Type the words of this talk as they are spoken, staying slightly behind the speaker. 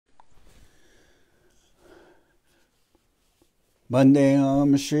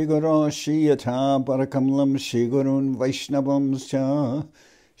Vandeham Shri Guru Shri Yatha Parakamlam Shri Gurun Vaishnavam Scha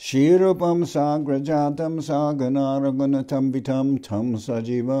Shri Rupam Sagrajatam Saganaragunatam Vitam Tam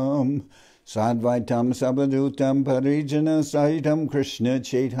Sajivam Sadvaitam Sabadutam Parijana Sahitam Krishna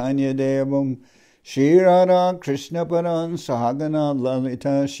Chaitanya Devam Shri Radha Krishna Paran Sahagana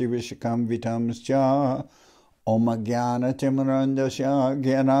Lalita Shivishakam Vitam Scha Om Jnana Timarandasya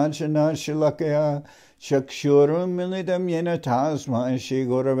Gyanachana Shilakaya Chakshuram Militam Yena Tasma Shri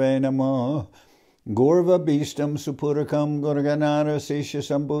Gurave Namo Gurva Bhistam Supurakam Gurganara Sesha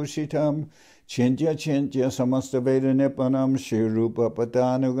Sambhushitam Chintya Chintya Samasta Veda Nipanam Shri Rupa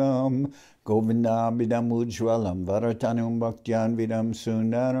Patanugam Govinda Bidam Ujwalam Varatanum Bhaktyan Vidam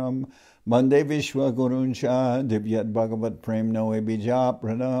Sundaram Bande Vishwa Guruncha Divyat Bhagavat Prem Noe Bija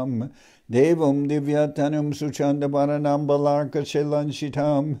Pranam Devam Divyatanam Suchanda Baranam Balarka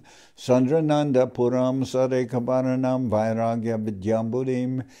Chilanshitam Sandrananda Puram Sadeka Baranam Vairagya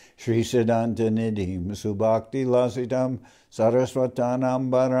Vidyambudim Sri Siddhanta Nidhim Subhakti Lasitam Saraswatanam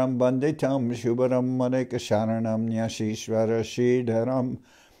Baram Banditam Shubharam Madeka Sharanam Nyashishvara Shridharam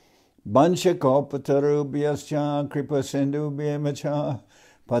Banchakopatarubhyascha Kripa Sindhubhyamacha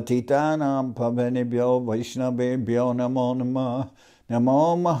Patitanam Pavanibhyo Vaishnavebhyo Namo Namah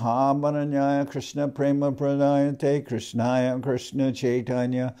Namo Mahabaranyaya Krishna Prema Pradayate Krishnaya Krishna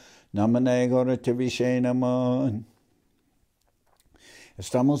Chaitanya Namane Gauratavishe Namo.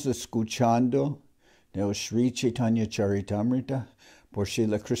 Estamos escuchando del Sri Chaitanya Charitamrita por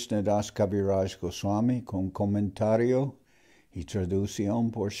Srila Krishnadas Kaviraj Goswami con comentario y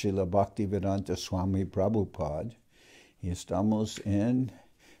traducción por Srila Bhaktivedanta Swami Prabhupada. Y estamos en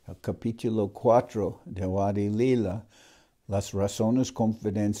el capítulo 4 de Adi-lila, las razones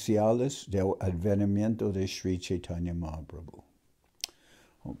confidenciales del advenimiento de Sri Chaitanya Mahaprabhu.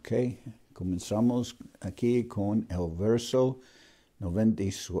 Ok, comenzamos aquí con el verso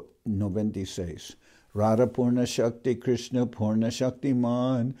 96. Radha Purna Shakti Krishna Purna Shakti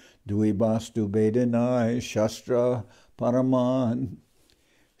Man Dvivastu Vedanai Shastra Paraman.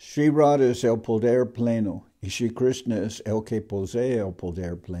 Sri Radha es el poder pleno y Sri Krishna es el que posee el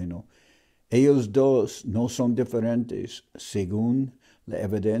poder pleno. Ellos dos no son diferentes según la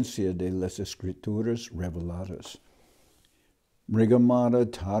evidencia de las escrituras reveladas. Mrigamara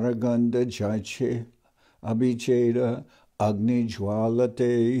Taraganda Jaiche Abhicheda Agni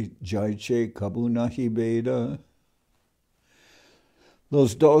Jwalate Jaiche Kabunahi Veda.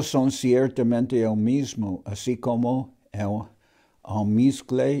 Los dos son ciertamente el mismo, así como el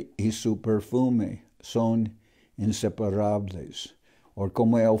almizcle y su perfume son inseparables, o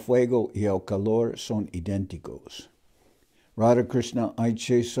como el fuego y el calor son idénticos. Radha Krishna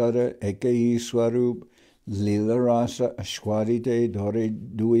Aiche Sada Ekei Swarup Lila Rasa Ashwarite Dore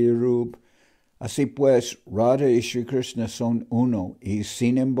Duirup. Así pues, Radha y Sri Krishna son uno y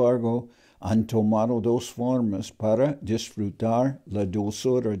sin embargo han tomado dos formas para disfrutar la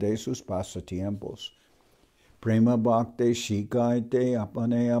dulzura de sus pasatiempos. Prema Bhakti Shikaite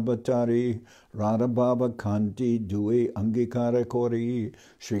Apane Avatari Radha Baba Kanti Dui Angikara Kori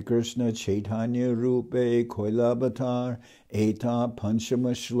Sri Krishna Chaitanya Rupe Koilavatar Eta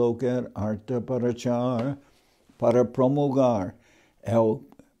Panchama Shloker Artha Parachar. Para promulgar el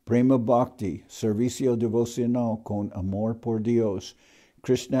Prema Bhakti, servicio devocional con amor por Dios,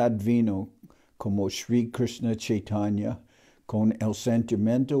 Krishna advino como Sri Krishna Chaitanya con el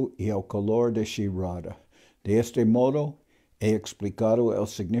sentimiento y el color de Sri Radha. De este modo, he explicado el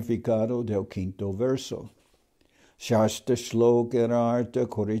significado del quinto verso. Shasta Shlokarartha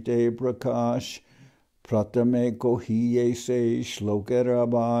Korite Prakash Pratame Kohiye Se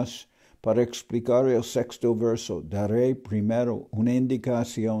Shlokarabhas. Para explicar el sexto verso, daré primero una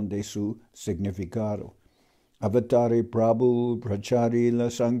indicación de su significado. Avatari Prabhu Pracharila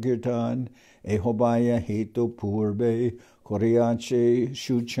Sankirtan Ehobaya Hetu Purbe Koriache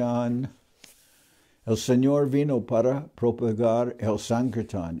Shuchan. El Señor vino para propagar el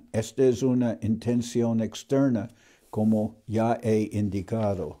Sankirtan. Esta es una intención externa, como ya he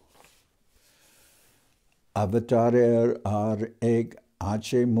indicado. Avatar ar ek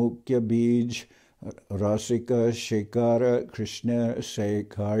Ache Mukya Bij Rasika Shekara Krishna Se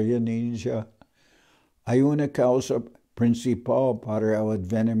Karya Ninja. Hay una causa principal para el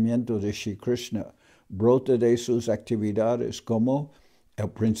advenimiento de Shri Krishna. Brota de sus actividades como el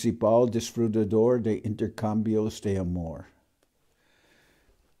principal disfrutador de intercambios de amor.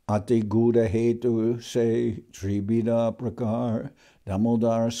 Ati Guda Hetu Se Tribida Prakar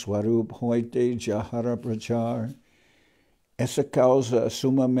Damodar Swarup Hoite Jahara Prachar. Esa causa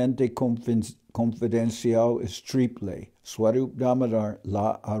sumamente confidencial es triple. Swarup Damodar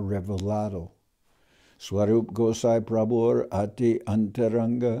la ha revelado. Swarup Gosai Prabhur Ati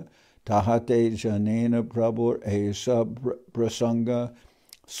Antaranga, Tahate Janena Prabhur Esa Prasanga.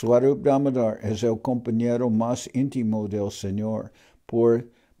 Swarup Damodar es el compañero más íntimo del Señor, por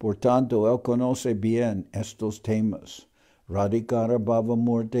tanto él conoce bien estos temas. Radhikara Bhava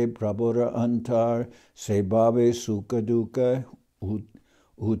Murte Prabhura Antar, Se Bhave Sukha Dukkha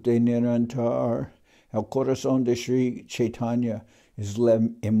Ute Nirantar. El corazón de Sri Chaitanya es la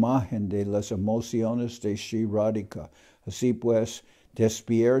imagen de las emociones de Sri Radhika. Así pues,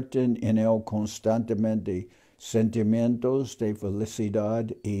 despierten en él constantemente sentimientos de felicidad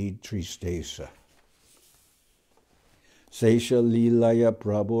y tristeza. Sesha Lilaya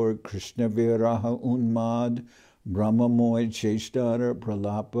Prabhur Krishna Viraha Unmad Brahma Moy Cheshtara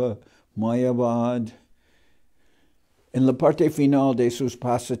Pralapa Mayavad. En la parte final de sus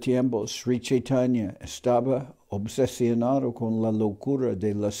pasatiempos, Sri Chaitanya estaba obsesionado con la locura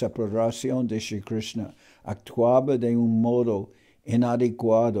de la separación de Sri Krishna, actuaba de un modo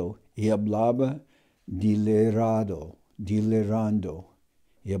inadecuado y hablaba delirando.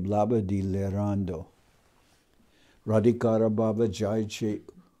 Radhikara Bhava Jaiche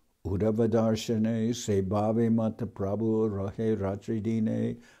Udavadarshane Se Bhave Mata Prabhu Rahe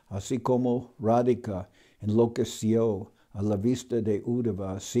Ratridine. Así como Radhika enloqueció a la vista de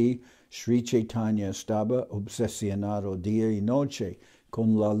Uddhava, así Sri Chaitanya estaba obsesionado día y noche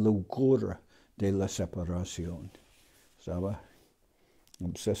con la locura de la separación. Estaba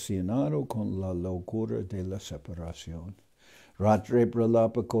obsesionado con la locura de la separación. Ratre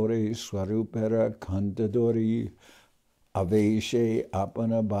Pralapa Kore Swarupera Kantadori Aveshe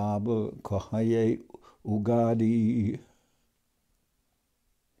Apana Baba Kahaye Ugadi.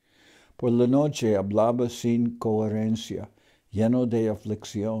 Por la noche hablaba sin coherencia, lleno de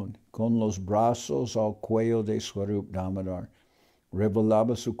aflicción, con los brazos al cuello de Swarup Damodar.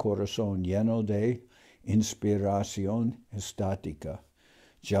 Revelaba su corazón lleno de inspiración estática.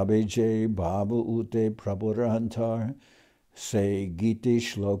 Jabeje Baba Ute Prabhurantar Se Giti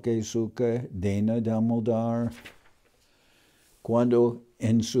Shloke Sukha Dena Damodar. Cuando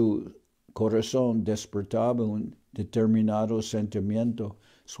en su corazón despertaba un determinado sentimiento,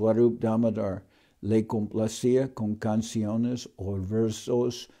 Swarup Damodar le complacía con canciones o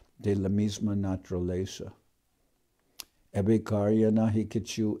versos de la misma naturaleza. Ebekarya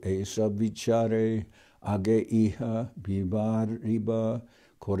Nahikachu Esa Vichare Age Iha Bibar Riba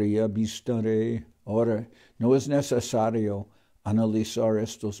Korea Bistare. Ahora, no es necesario analizar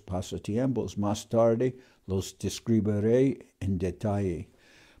estos pasatiempos. Más tarde los describiré en detalle.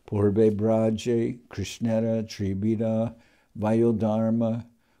 Purve Braje, Krishnera, Tribida, Vayodharma,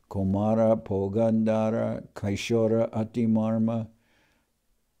 Komara, Pogandara, Kaishora, Atimarma.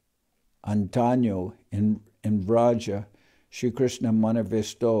 Antaño, en Vraja, Shri Krishna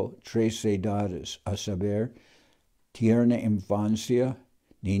manifestó tres edades, a saber, tierna infancia,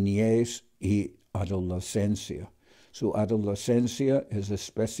 niñez y adolescencia. Su adolescencia es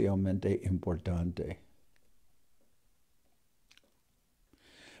especialmente importante.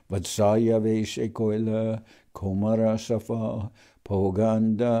 Vatsalya Veshe Koila, Komara Safa,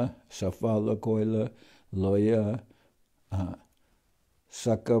 Poganda, Safala Koila, Loya,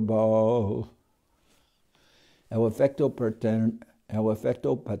 Sakabal. El efecto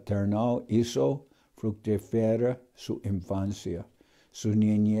paternal hizo fructífera su infancia. Su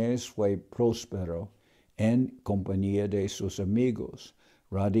niñez fue próspero en compañía de sus amigos.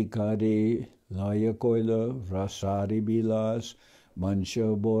 Radhikari, Laya Koila, Rasari Bilas,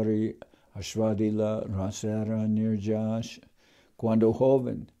 Manchabori, Ashwadila, Rasara Nirjash. Cuando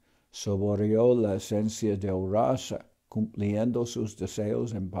joven, saboreó la esencia del rasa, cumpliendo sus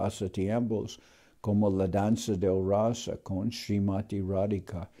deseos en pasatiempos como la danza del rasa con Srimati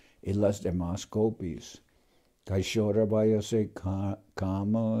Radhika y las demás gopis. Kaishora Vayase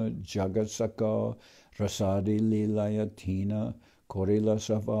Kama Jagatsaka Rasadi-lila Yatina Korila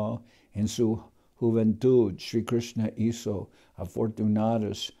Sava. En su juventud, Sri Krishna hizo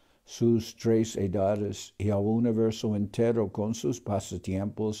afortunadas sus tres edades y al universo entero con sus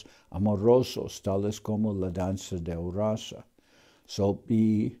pasatiempos amorosos, tales como la danza del rasa.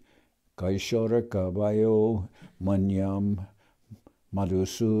 Sopi Kaishora Kabayo Manyam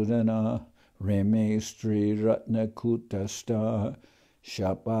Madhusudana Reme Sri Ratna Kutasta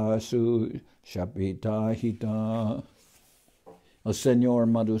Shapasu Shapitahita. El señor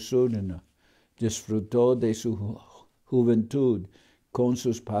Madhusudana disfrutó de su juventud con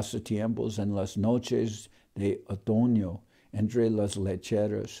sus pasatiempos en las noches de otoño entre las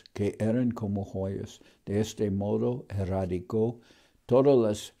lecheras que eran como joyas. De este modo erradicó todas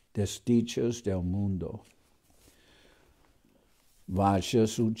las desdichas del mundo. Vasha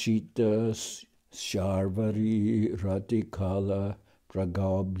Suchita Sharvari Ratikala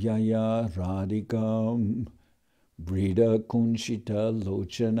Pragabhyaya Radikam Brida Kunshita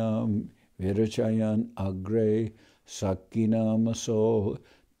Lochanam Virachayan Agre Sakinamaso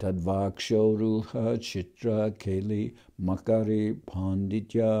Tadvakshoruha Chitra Keli Makari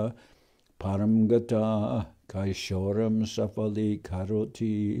Panditya Paramgata Kaishoram Safali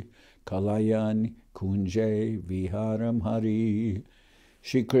Karoti Kalayan Kunje Viharam Hari.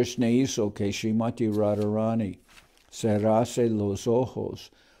 Shri Krishna hizo que Srimati Radharani cerrase los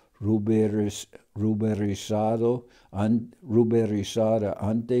ojos ruberizada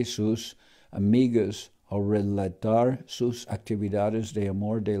ante sus amigas al relatar sus actividades de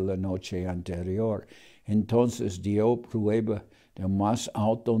amor de la noche anterior. Entonces dio prueba del más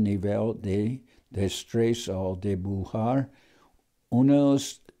alto nivel de destreza al dibujar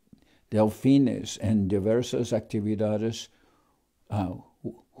unos delfines en diversas actividades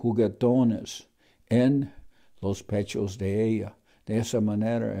juguetones en los pechos de ella. De esa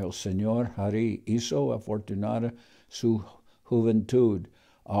manera el Señor Hari hizo afortunada su juventud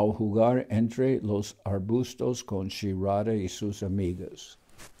al jugar entre los arbustos con Sri Radha y sus amigas.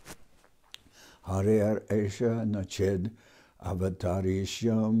 Hare Esha Nached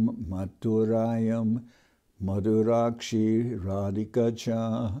Avatarishyam Maturayam Madurakshi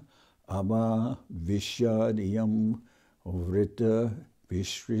Radhikacha Abha Vishadyam Vrita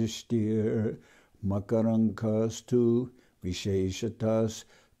Vishristir Makarankastu Visheshatas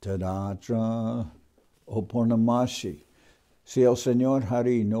Tadatra. O Purnamashi, si el Señor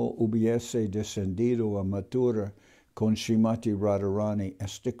Hari no hubiese descendido a Mathura con Srimati Radharani,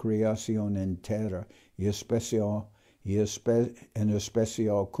 esta creación entera y en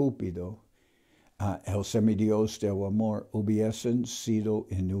especial Cúpido, el semidios del amor, hubiesen sido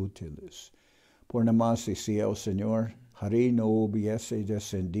inútiles. Purnamasi, si el Señor Hari no hubiese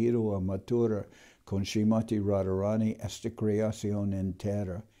descendido a Mathura con Srimati Radharani, esta creación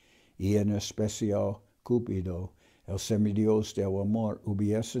entera y en especial Cúpido, el semidios del amor,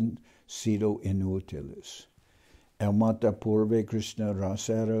 hubiesen sido inútiles. El mata purve Krishna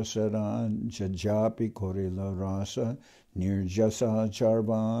rasera saran, jajapi korila rasa, nirjasa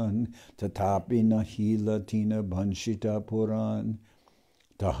charvan, tatapi nahila tina banshita puran,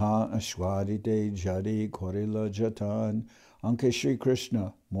 taha ashwadite jadi korila jatan. Aunque Sri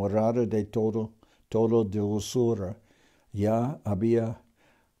Krishna, morada de todo dulzura, ya había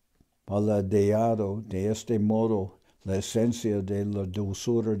paladeado de este modo la esencia de la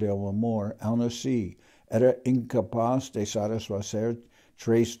dulzura del amor, aún así era incapaz de satisfacer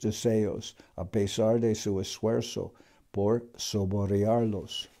tres deseos, a pesar de su esfuerzo por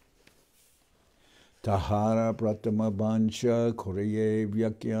saborearlos. Tahara pratama bancha koreye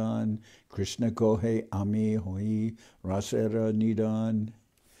vyakyan, Krishna kohe ami hoi rasera nidan.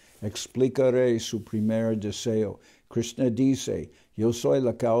 Explicaré su primer deseo. Krishna dice, yo soy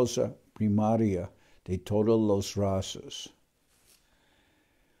la causa primaria de todos los rasas.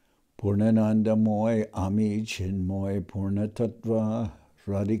 Purnananda moy ami chinmoy purna tattva,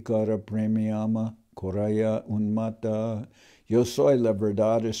 radikara premiama, koraya unmata. Yo soy la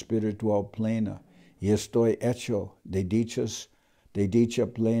verdad espiritual plena, y estoy hecho de dicha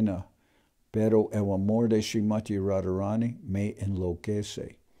plena, pero el amor de Srimati Radharani me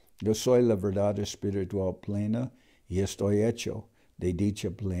enloquece. Yo soy la verdad espiritual plena, y estoy hecho de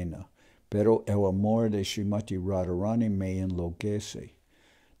dicha plena, pero el amor de Srimati Radharani me enloquece.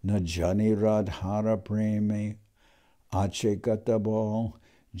 Najani Radhara preme, ache katabal,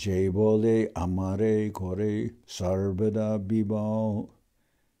 jebole amare kore sarvada bibal.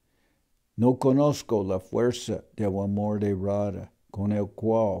 No conozco la fuerza del amor de Radha, con el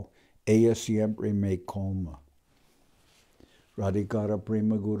cual ella siempre me colma. Radhikara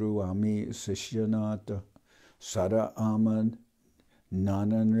prema guru ami sishyanata, sada aman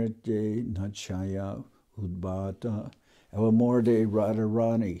nananritye nachaya udbata. El amor de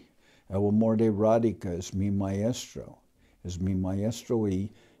Radharani, el amor de Radhika es mi maestro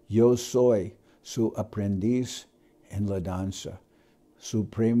y yo soy su aprendiz en la danza. Su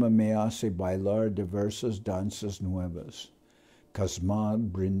prema me hace bailar diversas danzas nuevas.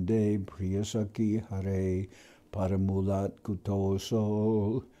 Kasmad brinde priyasaki hare paramulat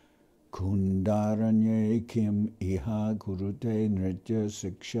kutoso kundaranye kim iha gurute nritya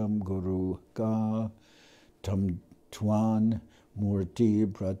siksham guru ka tam Twan murti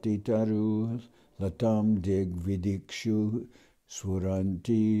pratitaru latam digvidikshu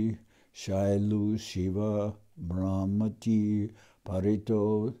swaranti shailu shiva brahmati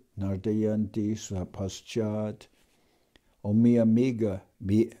parito nartayanti swapaschat. O mi amiga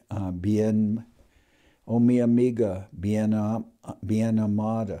bien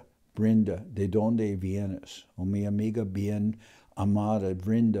amada, Brinda, ¿de dónde vienes? O mi amiga bien amada,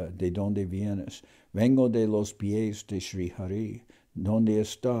 Brinda, ¿de dónde vienes? Vengo de los pies de Sri Hari. ¿Dónde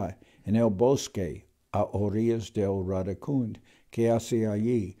está? En el bosque, a orillas del Radhakund. ¿Qué hace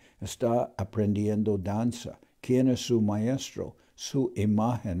allí? Está aprendiendo danza. ¿Quién es su maestro? Su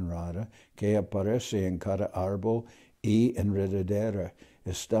imagen rara que aparece en cada árbol y enredadera.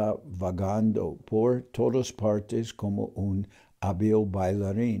 Está vagando por todas partes como un hábil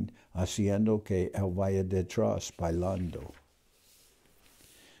bailarín, haciendo que él vaya detrás bailando.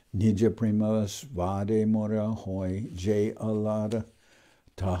 Nija primas vade mora hoy, jay alada,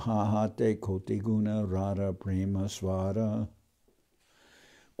 tahahate kotiguna rara prima svara.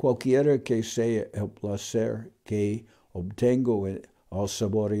 Cualquiera que sea el placer que obtengo al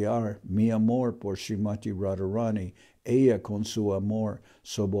saborear mi amor por Srimati Radharani, ella con su amor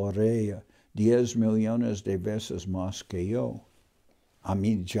saborea 10 millones de veces más que yo.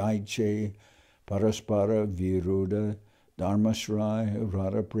 Ami jaiche paraspara viruda dharmashrai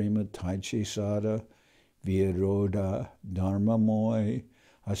radha prima taichi sada viruda dharma moy.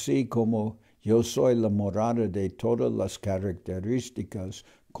 Así como yo soy la morada de todas las características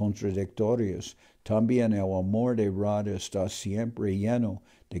contradictorias, también el amor de Radha está siempre lleno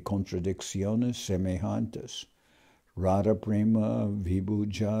de contradicciones semejantes. Radha prima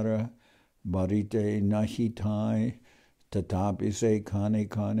vibhujara bharite nahitai tatapi se kane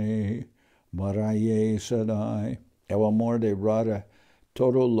kane bharaye sadai. El amor de Radha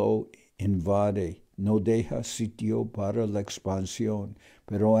todo lo invade, no deja sitio para la expansión,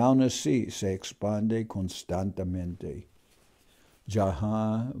 pero aún así se expande constantemente.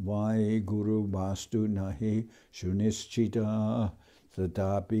 Jaha vai guru vastu nahi shunischita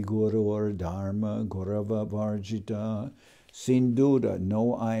tatapi gurur dharma gurava varjita. Sin duda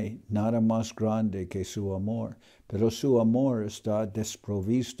no hay nada más grande que su amor, pero su amor está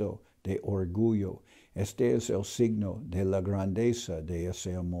desprovisto de orgullo. Este es el signo de la grandeza de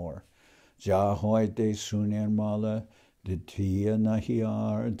ese amor. Jahoite sunirmala ditya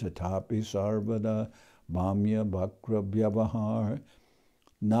nahiar tatapi sarvada Bhamya Bhakra Vyavahar.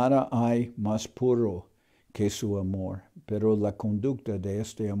 Nada hay más puro que su amor, pero la conducta de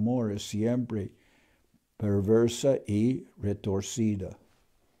este amor es siempre perversa y retorcida.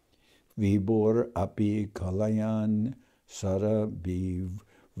 Vibur api kalayan sara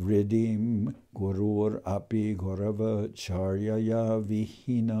vivridim gurur api gorava charyaya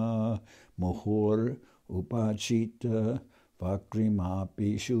vihina muhur upachita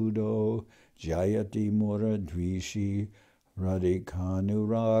vakrimapi shudo Jayati Mura Dvishi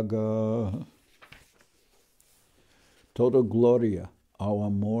Radhikanuraga. Toda gloria al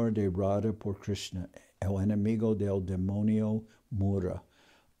amor de Radha por Krishna, el enemigo del demonio Mura.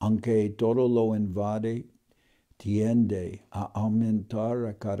 Aunque todo lo invade, tiende a aumentar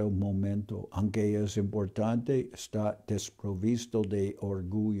a cada momento. Aunque es importante, está desprovisto de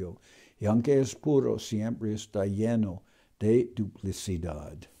orgullo. Y aunque es puro, siempre está lleno de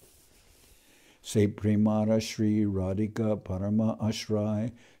duplicidad. Se primara Sri Radhika Parama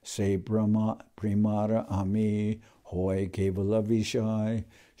Ashray, se primara Ami Hoy Kevala Vishai.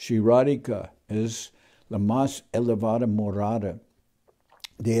 Sri Radhika es la más elevada morada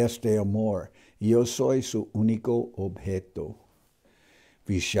de este amor. Yo soy su único objeto.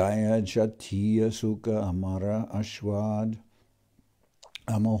 Vishaya Jatiya Sukha Amara Ashwad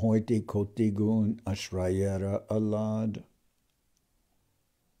Amahoiti Kotigun Ashrayera Alad.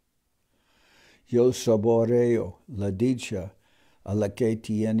 Yo saboreo la dicha a la que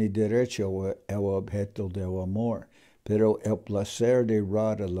tiene derecho el objeto del amor, pero el placer de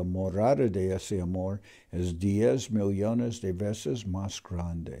Radha, la morada de ese amor, es 10 millones de veces más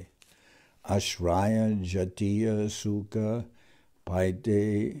grande. Ashraya Jatiya Sukha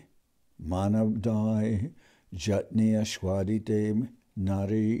Paite Manavdai Jatni Ashwadite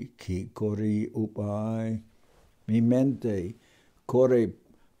Nari Kikori Upai. Mi mente corre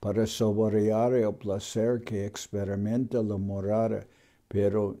para saborear el placer que experimenta la morada,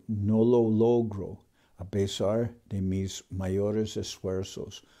 pero no lo logro a pesar de mis mayores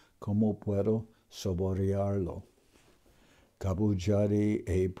esfuerzos. ¿Cómo puedo saborearlo? Kabujari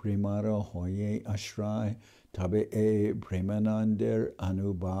e primara hoye ashray, tabe e premanander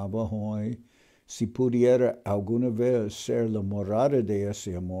anubhava hoy. Si pudiera alguna vez ser la morada de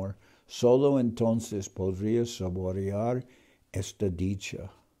ese amor, solo entonces podría saborear esta dicha.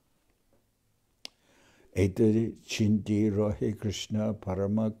 Ete chinti rahe Krishna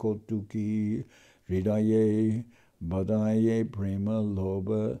parama kotuki ridaye badaye prema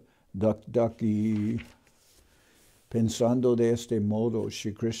loba dakdaki. Pensando de este modo,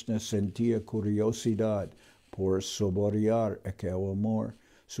 Shri Krishna sentía curiosidad por saborear aquel amor.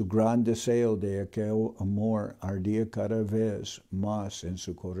 Su gran deseo de aquel amor ardía cada vez más en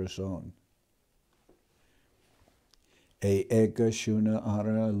su corazón. E eka shuna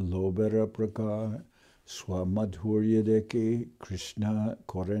ara lobera prakar, swamadhurya deki Krishna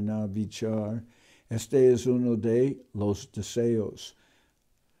korena vichar. Este es uno de los deseos.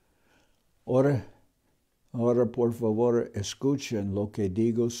 Ahora, por favor, escuchen lo que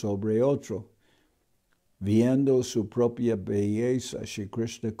digo sobre otro. Viendo su propia belleza, Shri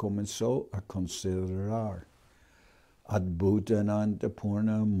Krishna comenzó a considerar Adbhutananta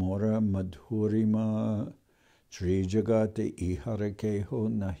Purna Mora Madhurima Trijagate Iharakeho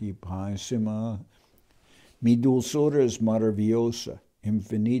Nahi Paisima. Mi dulzura es maravillosa,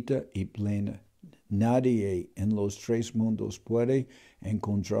 infinita y plena. Nadie en los tres mundos puede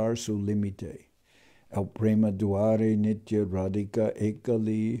encontrar su límite. El prema duare nitya radhika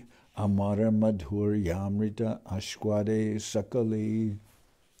ekali, amara madhur yamrita ashwade sakali.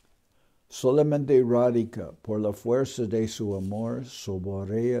 Solamente Radhika, por la fuerza de su amor,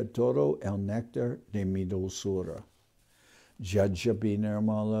 saborea todo el néctar de mi dulzura. Jajapi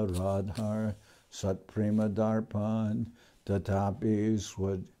nirmala radhar sat prema darpan, tatapi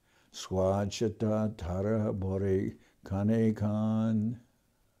swachata tara bore kanekan.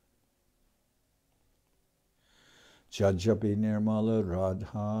 Jajapi nirmala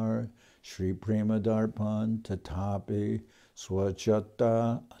radhar Shri Prema Darpan tatapi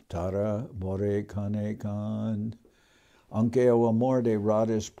swachata tara bore kanekan. Aunque el amor de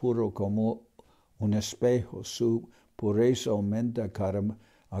Radha es puro como un espejo, su pureza aumenta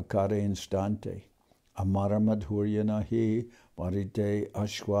a cada instante. Amara madhurya nahi varite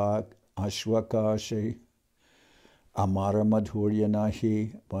ashwakashe. Amara madhurya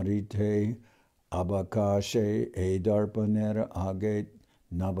nahi varite abakashe e darpanera aget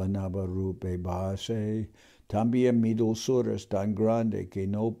naba rupe base. También mi dulzura es tan grande que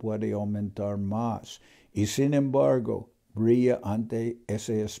no puede aumentar más, y sin embargo brilla ante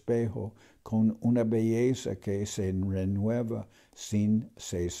ese espejo con una belleza que se renueva sin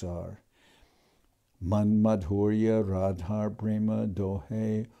cesar. Man madhurya radhar prema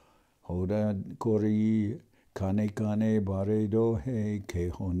dohe hoda kori kane kane bare dohe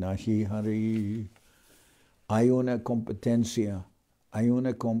keho nahi hari. Hay una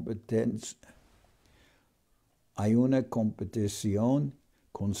competición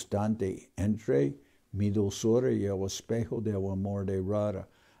constante entre mi dulzura y el espejo del amor de Radha.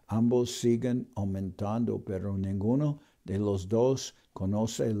 Ambos siguen aumentando, pero ninguno de los dos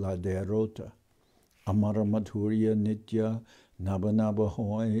conoce la derrota. Amara madhurya nitya naba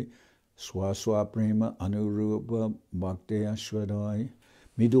hoy swaswa prema anurupa bhakti ashwadai.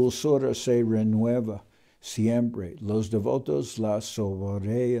 Mi dulzura se renueva siempre. Los devotos la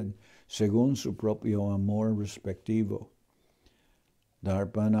saborean según su propio amor respectivo.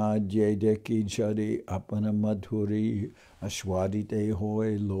 Darpana deki chadi apana madhuri ashwadite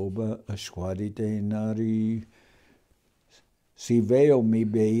hoy loba ashwadite nari. Si veo mi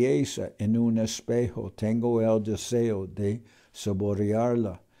belleza en un espejo, tengo el deseo de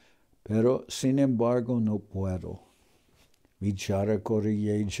saborearla, pero sin embargo no puedo. Vichara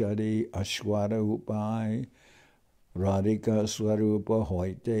koriye chadi ashwada upai, radhika swarupa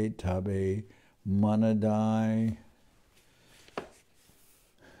hoite tabe manadai.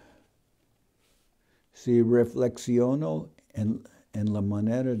 Si reflexiono en la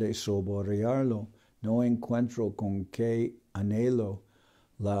manera de saborearlo, no encuentro con qué anhelo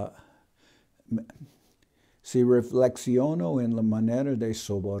Si reflexiono en la manera de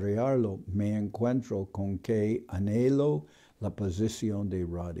saborearlo, me encuentro con que anhelo la posición de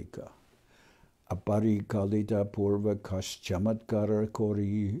Radhika. Aparikalita purva kaschamatkara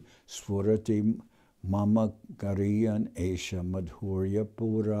kori sfurati mama kariyan esha madhurya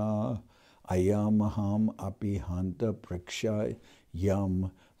pura ayamaham apihanta praksha yam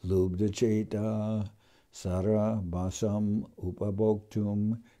lubda cheta sara basam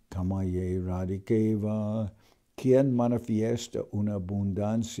upabhoktum kamaye radhikeva. Quien manifiesta una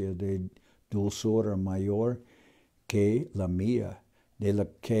abundancia de dulzura mayor que la mía, de la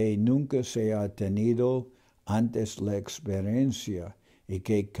que nunca se ha tenido antes la experiencia y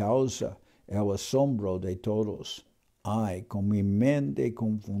que causa el asombro de todos. Ay, con mi mente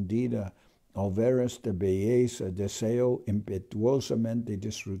confundida, al ver esta belleza, deseo impetuosamente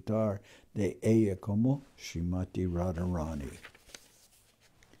disfrutar de ella como Srimati Radharani.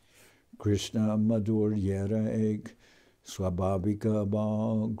 Krishna Madhur Yera Ek Swabhavika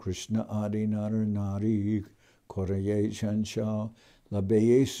Bhav Krishna Adi Nari Koraye Chansha. La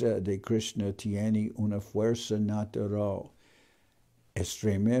belleza de Krishna tiene una fuerza natural.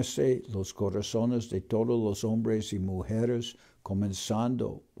 Estremece los corazones de todos los hombres y mujeres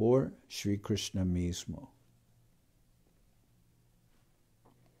comenzando por Sri Krishna mismo.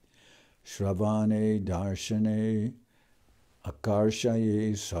 Shravane darshane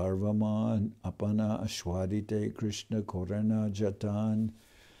akarshaye sarvaman apana ashwadite Krishna korana jatan.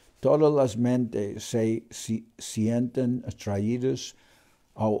 Todas las mentes se sienten atraídas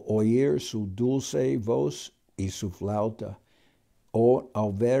al oír su dulce voz y su flauta, o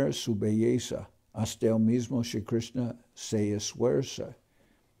al ver su belleza. Hasta el mismo Sri Krishna se esfuerza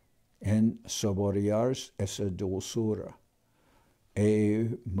en saborear esa dulzura. E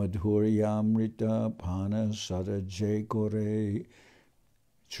madhuryamrita pana sadaje kore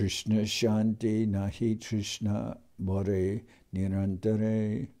Krishna shanti nahi Krishna bore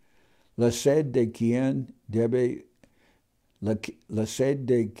nirantare. La sed de quien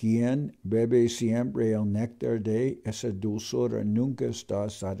bebe siempre el néctar de esa dulzura nunca está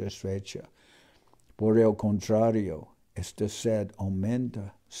satisfecha. Por el contrario, esta sed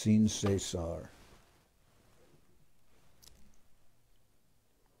aumenta sin cesar.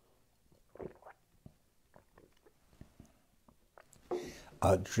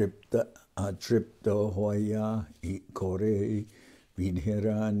 Atripta hoya kore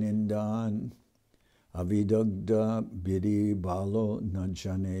vidhira nindan avidagda bidi balo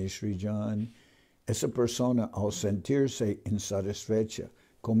nanchane srijan. Esa persona, al sentirse insatisfecha,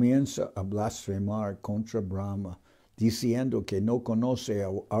 comienza a blasfemar contra Brahma, diciendo que no conoce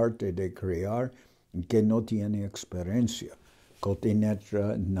el arte de crear y que no tiene experiencia.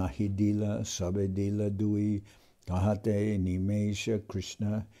 Kotinetra nahidila sabedila dui kahate nimesha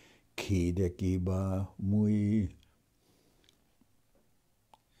Krishna kidekiba mui.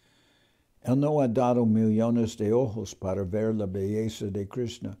 Él no ha dado millones de ojos para ver la belleza de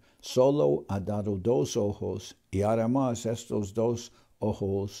Krishna, solo ha dado 2 ojos y además estos 2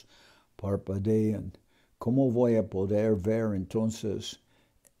 ojos parpadean. ¿Cómo voy a poder ver entonces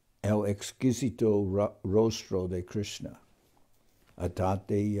el exquisito rostro de Krishna?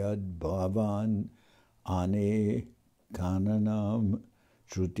 Atate yad bhavan ane kananam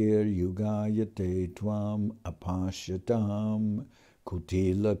trutir yugayate tvam apashyatam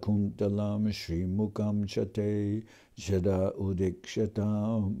kutila kuntalam shrimukam chate jada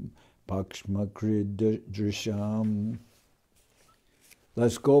udikshatam pakshmakridrisham.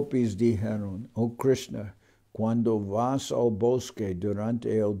 Las gopis dijeron, oh Krishna, cuando vas al bosque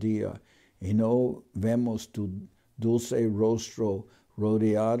durante el día y no vemos tu dulce rostro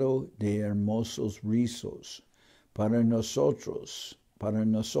rodeado de hermosos rizos, para nosotros,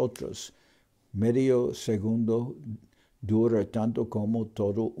 medio segundo dura tanto como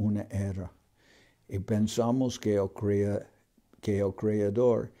todo una era. Y pensamos que el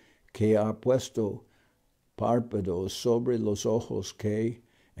Creador que ha puesto párpados sobre los ojos que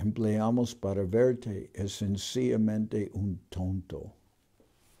empleamos para verte es sencillamente un tonto.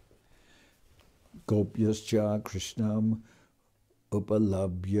 Gopyas cha Krishnam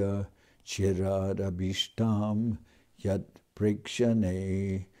upalabhya chiradabhishtam yat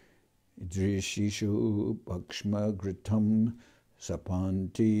prekshane drishishu pakshmagritam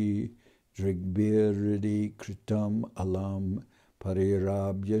sapanti drigbiridi kritam alam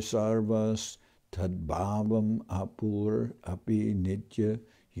parirabhya sarvas tadbhavam apur api nitya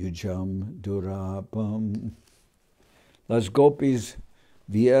yujam durapam. Las gopis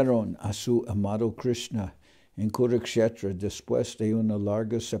vieron a su amado Krishna en Kurukshetra después de una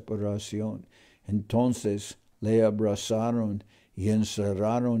larga separación. Entonces le abrazaron y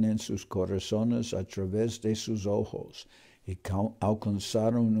encerraron en sus corazones a través de sus ojos y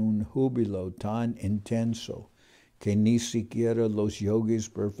alcanzaron un júbilo tan intenso que ni siquiera los yogis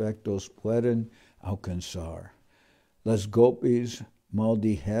perfectos pueden alcanzar. Las gopis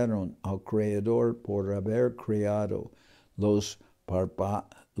maldijeron al Creador por haber creado los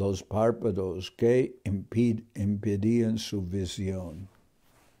párpados que impedían su visión.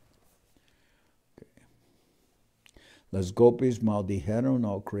 Las gopis maldijeron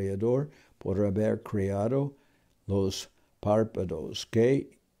al Creador por haber creado los párpados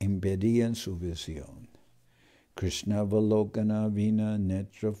que impedían su visión. Krishna Valokana Vina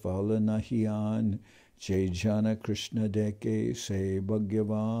Netra Falanahiyan Jana Krishna Deke Se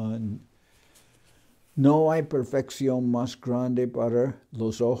Bhagavan. No hay perfección más grande para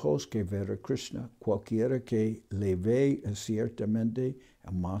los ojos que ver a Krishna. Cualquiera que le ve es ciertamente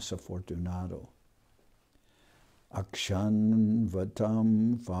el más afortunado. Akshan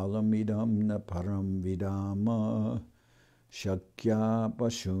Vatam Phalamidam Na Param Vidama Shakya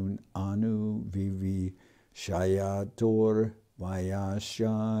Pashun Anu Vivi Shayator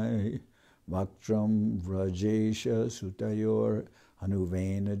Vayashai Vaktram Vrajesha Sutayor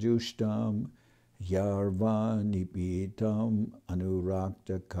Anuvena Jushtam yarva nipitam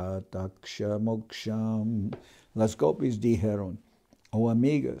anurakta kataksha moksham. Las gopis dijeron, oh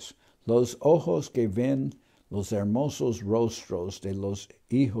amigas, los ojos que ven los hermosos rostros de los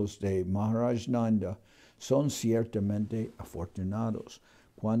hijos de Maharaj Nanda son ciertamente afortunados.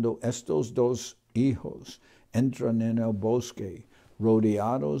 Cuando estos dos hijos entran en el bosque,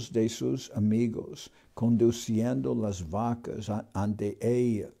 rodeados de sus amigos, conduciendo las vacas ante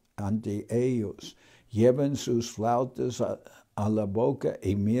ellos, llevan sus flautas a la boca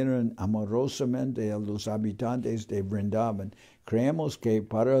y miran amorosamente a los habitantes de Vrindavan. Creemos que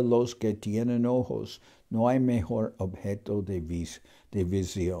para los que tienen ojos no hay mejor objeto de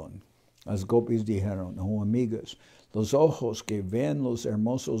visión. Las gopis dijeron, oh amigas, los ojos que ven los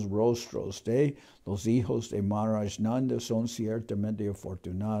hermosos rostros de los hijos de Maharaj Nanda son ciertamente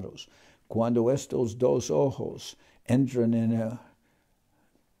afortunados. Cuando estos dos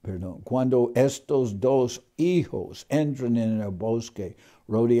hijos entran en el bosque,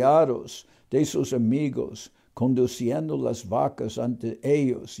 rodeados de sus amigos, conduciendo las vacas ante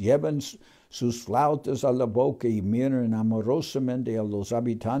ellos, llevan sus flautas a la boca y miran amorosamente a los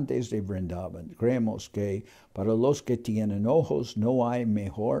habitantes de Vrindavan. Creemos que para los que tienen ojos no hay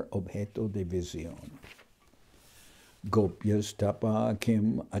mejor objeto de visión. Gopyas tapa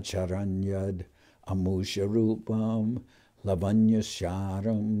kim acharanyad amusharupam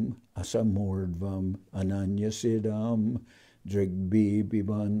lavanyasharam asamurdvam ananyasidam drigbi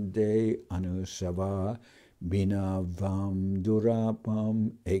bibande anusava binavam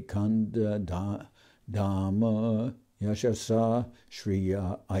durapam ekanda dama yashasa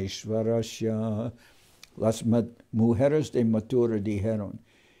shriya aishvarasya. Las mujeres de Mathura dijeron,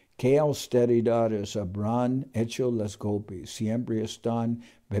 ¿qué austeridades habrán hecho las gopis? Siempre están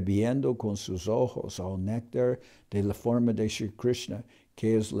bebiendo con sus ojos al néctar de la forma de Sri Krishna,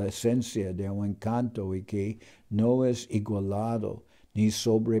 que es la esencia de un encanto y que no es igualado ni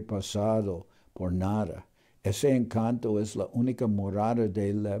sobrepasado por nada. Ese encanto es la única morada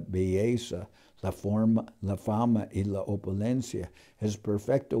de la belleza, la fama y la opulencia. Es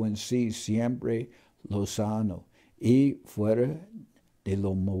perfecto en sí, siempre lozano y fuera de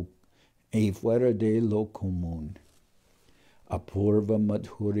lo común. Apurva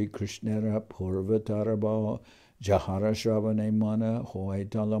madhuri krishnera purva tarabha jahara shravane mana hoy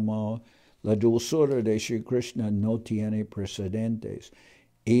talama. La dulzura de Sri Krishna no tiene precedentes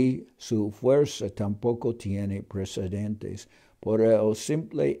y su fuerza tampoco tiene precedentes. Por el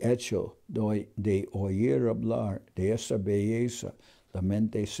simple hecho de oír hablar de esa belleza, la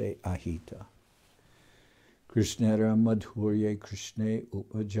mente se agita. Krishnera madhurye Krishne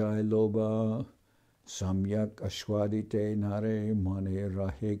upajay loba samyak ashwadite nare mane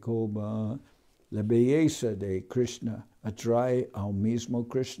rahe koba. La belleza de Krishna atrae al mismo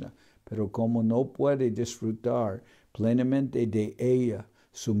Krishna, pero como no puede disfrutar plenamente de ella,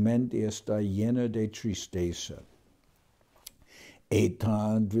 su mente está llena de tristeza.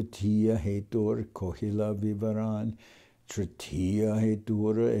 Etan dvitiya hetur kohila vivaran tritiya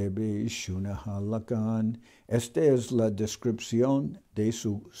hetura ebe shunahalakan. Esta es la descripción de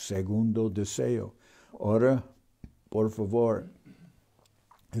su segundo deseo. Ahora, por favor,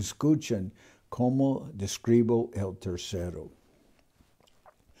 escuchen cómo describo el tercero.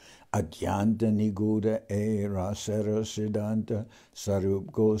 Agyanta niguda rasera siddhanta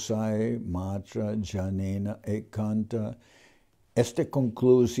sarup gosai matra janena ekanta. Esta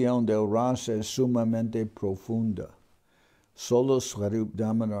conclusión del rasa es sumamente profunda. Solo Swarup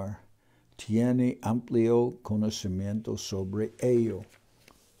Damodar tiene amplio conocimiento sobre ello.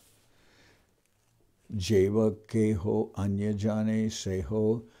 Jeva keho anyajane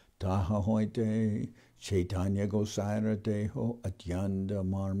seho taha hoite Chaitanya Gosairateho atyanda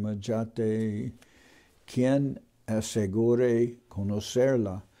marma jate. Quien asegure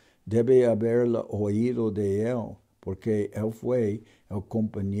conocerla debe haberla oído de él, porque él fue el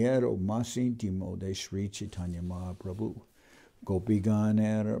compañero más íntimo de Sri Chaitanya Mahaprabhu. Gopigan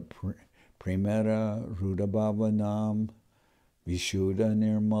era primera Rudabhavanam Vishuddha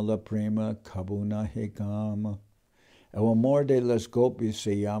Nirmala Prema Kabuna Hekama. El amor de las gopis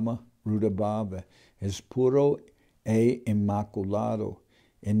se llama Rudabhava, es puro e inmaculado,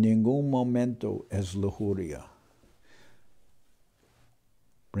 en ningún momento es lujuria.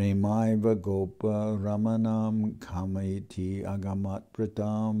 Premaiva gopa ramanam kamaiti agamat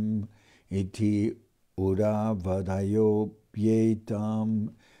pratam iti udavadayo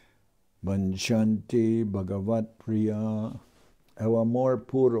pietam vanchanti bhagavat priya. El amor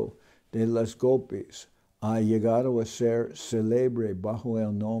puro de las gopis ha llegado a ser célebre bajo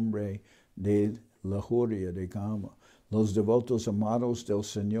el nombre de lujuria de kama. Los devotos amados del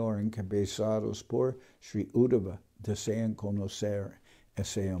Señor encabezados por Sri Uddhava desean conocer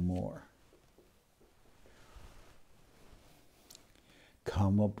ese amor.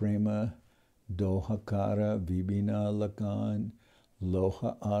 Kama prema dohakara vibina lakan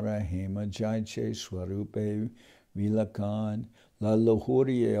loha ara hema jaiche swarupe vilakan. La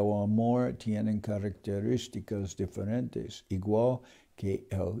lujuria y el amor tienen características diferentes, igual que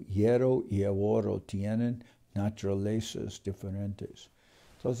el hierro y el oro tienen naturalezas diferentes.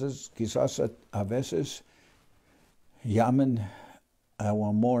 Entonces, quizás a veces llaman al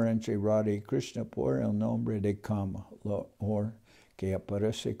amor entre Radha y Krishna por el nombre de Kama, o que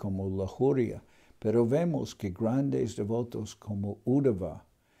aparece como lujuria. Pero vemos que grandes devotos como Uddhava,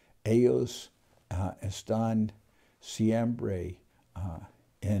 ellos están siempre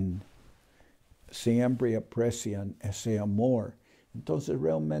siempre aprecian ese amor. Entonces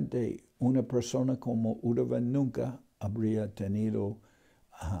realmente una persona como Uddhava nunca habría tenido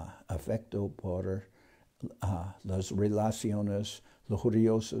afecto por las relaciones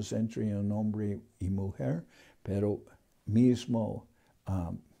lujuriosas entre un hombre y mujer, pero mismo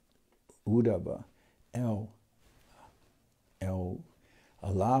Uddhava, él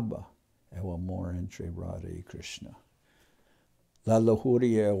alaba el amor entre Radha y Krishna. La lujuria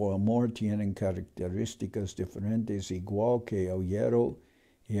y el amor tienen características diferentes, igual que el hierro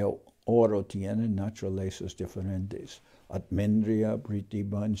y el oro tienen naturalezas diferentes. Atmendriya priti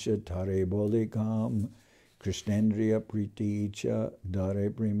bansha tare bolikam, Krishnendriya priti icha dare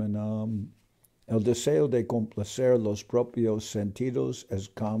primanam. El deseo de complacer los propios sentidos es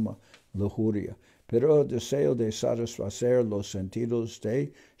kama, lujuria, pero el deseo de satisfacer los sentidos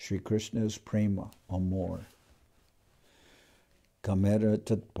de Sri Krishna es prema, amor. Kamera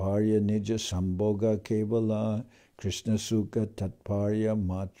tatparya nija samboga kevala, Krishna sukha tatparya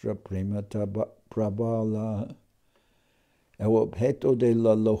matra prema prabhala. El objeto de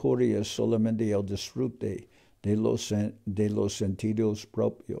la lujuria es solamente el disfrute de los sentidos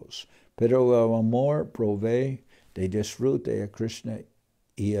propios, pero el amor provee de disfrute a Krishna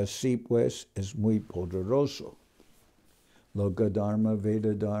y así pues es muy poderoso. Loka dharma,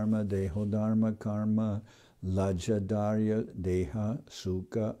 veda dharma, deho dharma, karma, lajadarya, deha,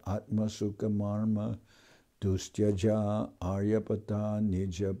 sukha, atma sukha marma, dustyaja, aryapata,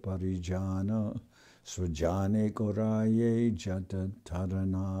 nija parijana, svajane koraye, jata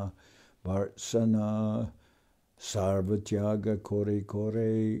tarana, varsana, sarvatyaga kore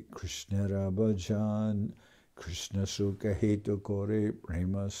kore, Krishna rabhajan, Krishna sukha hetu kore,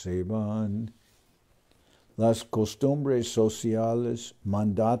 prema sevan. Las costumbres sociales,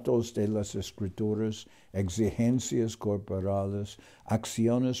 mandatos de las escrituras, exigencias corporales,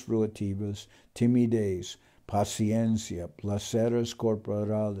 acciones fruitivas, timidez, paciencia, placeres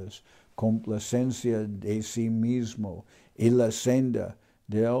corporales, complacencia de sí mismo y la senda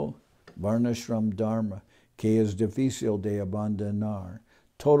del Varnashram Dharma, que es difícil de abandonar.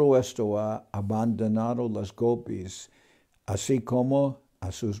 Todo esto ha abandonado las gopis, así como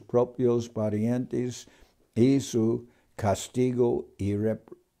a sus propios parientes y su castigo y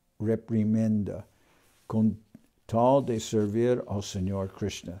reprimenda, con tal de servir al Señor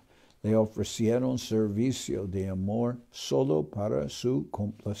Krishna. Le ofrecieron servicio de amor solo para su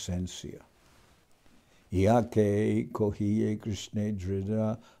complacencia. Ya que cohiye Krishna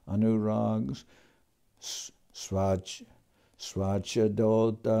drida anurags,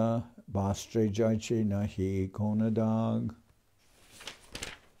 swachadota bastre jaiche nahi konadag.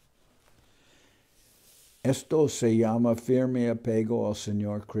 Esto se llama firme apego al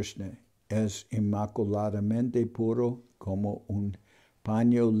Señor Krishna. Es inmaculadamente puro como un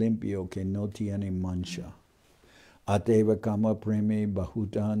paño limpio que no tiene mancha. Ateva kama premi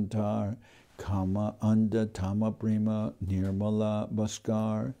bahutantar, kama anda tama prima nirmala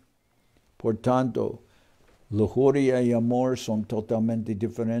baskar. Por tanto, lujuria y amor son totalmente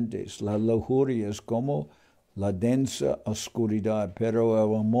diferentes. La lujuria es como la densa oscuridad, pero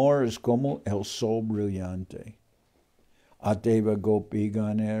el amor es como el sol brillante. Ateva gopi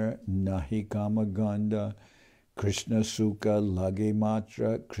ganer nahi kama ganda, Krishna sukha lage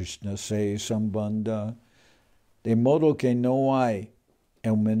matra, Krishna se sambandha. De modo que no hay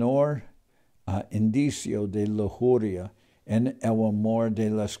el menor indicio de lujuria en el amor de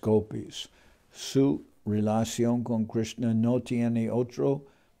las gopis. Su relación con Krishna no tiene otro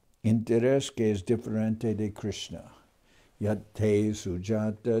interés que es diferente de Krishna. Yate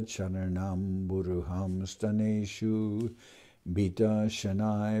sujata chanarnam buruham staneshu bita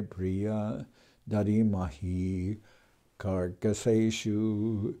shanai priya darimahi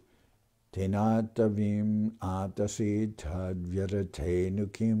karkaseshu tenatavim atasi tadvyarate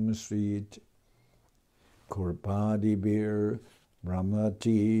nukim srit. Kurpadibir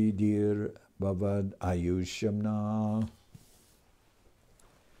Brahmati dir Bavad Ayushamna.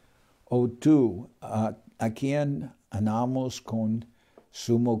 O tú, a quien amamos con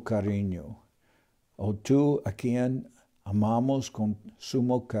sumo cariño. O tú, a quien amamos con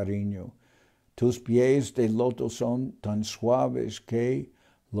sumo cariño. Tus pies de loto son tan suaves que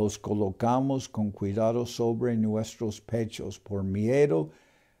los colocamos con cuidado sobre nuestros pechos por miedo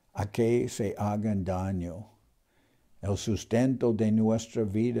a que se hagan daño. El sustento de nuestra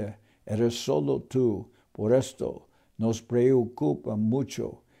vida eres solo tú, por esto nos preocupa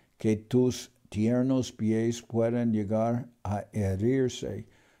mucho que tus tiernos pies puedan llegar a herirse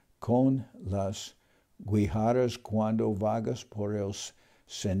con las guijarras cuando vagas por el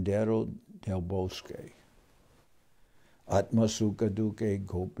sendero del bosque. Atma sukha duke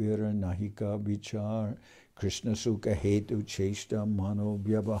gopira nahika vichar, Krishna sukha hetu chesta mano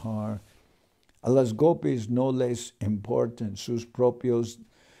vyavahar. A las gopis no les importan sus propios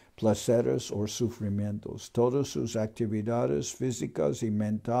placeres o sufrimientos. Todas sus actividades físicas y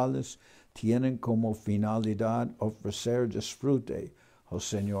mentales tienen como finalidad ofrecer disfrute al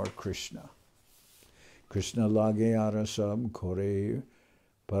Señor Krishna. Krishna lage arasam kore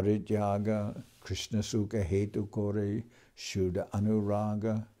parityaga, Krishna sukha hetu kore shuddha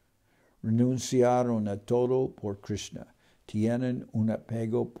anuraga. Renunciaron a todo por Krishna. Tienen un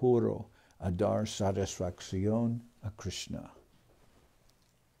apego puro a dar satisfacción a Krishna.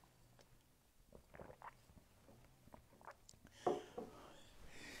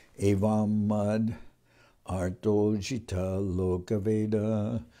 Evam mad arto jita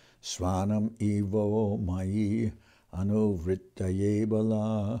lokaveda svanam evo mai anuvrittaye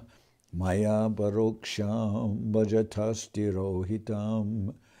bala maya paroksham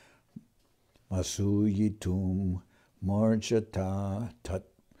bhajatastirohitam masuyitum marjata tat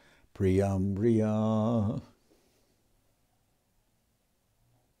priyamriya.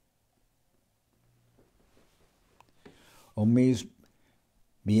 O mis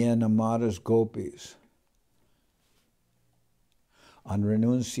bien amadas gopis, han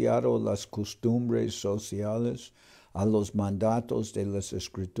renunciado a las costumbres sociales, a los mandatos de las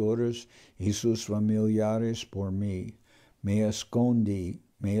escrituras y sus familiares por mí. Me escondí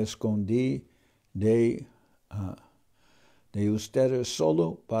de ustedes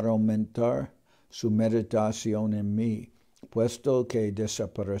solo para aumentar su meditación en mí, puesto que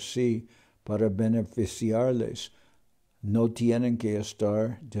desaparecí para beneficiarles. No tienen que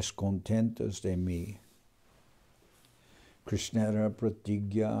estar descontentos de mí. Krishnera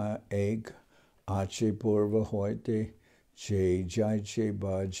pratigya ek ache purva hoite che jai che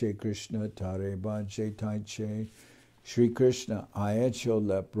bhaje Krishna tare bhaje taiche. Sri Krishna ha hecho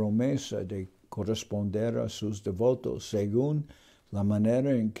la promesa de corresponder a sus devotos según la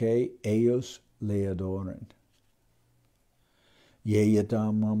manera en que ellos le adoran.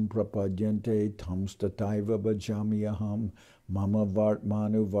 Yeyatamam prapadyante tamstataiva bhajamiyaham mama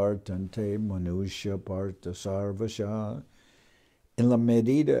vartmanu vartante manusya parta sarvasha. En la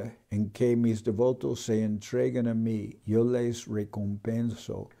medida en que mis devotos se entregan a mí, yo les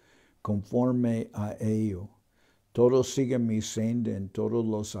recompenso conforme a ello. Todos siguen mi senda en todos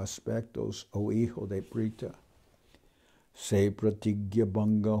los aspectos, oh hijo de Prita. Se pratigya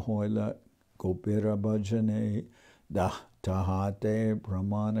bhanga hoila gopira bhajane tahate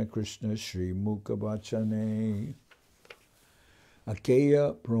pramana Krishna Shri Mukha Bhachane.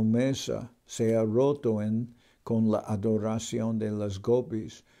 Aquella promesa se ha roto con la adoración de las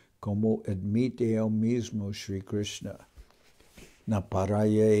gopis, como admite el mismo Sri Krishna.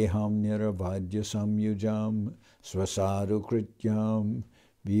 Naparayeham niravadya samyujam swasadu krityam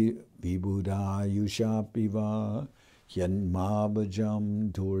vibhudayushapiva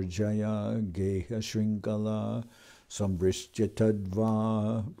yanmabhajam durjaya geha shrinkala sambrishya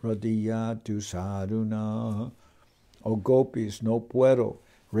tadva pradiyatu sadhuna. Oh gopis, no puedo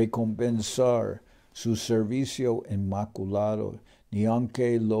recompensar su servicio inmaculado, ni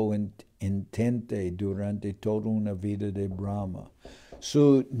aunque lo intente durante toda una vida de Brahma.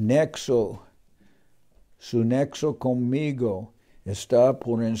 Su nexo conmigo está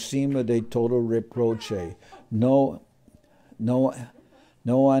por encima de todo reproche. No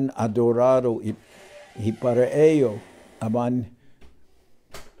han adorado y para ello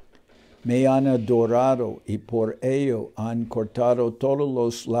me han adorado y por ello han cortado todos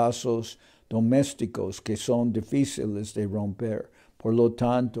los lazos domésticos que son difíciles de romper. Por lo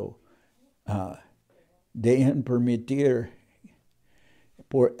tanto,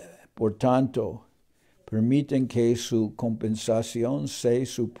 permiten que su compensación sea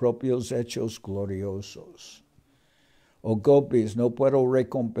sus propios hechos gloriosos. Oh gopis, no puedo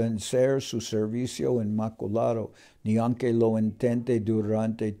recompensar su servicio inmaculado, ni aunque lo intente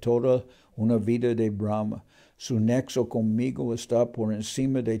durante toda una vida de Brahma. Su nexo conmigo está por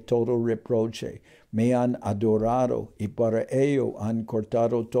encima de todo reproche. Me han adorado y para ello han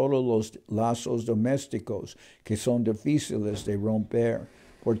cortado todos los lazos domésticos que son difíciles de romper.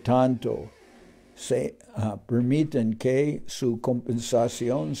 Por tanto, permiten que su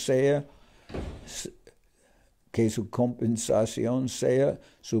compensación sea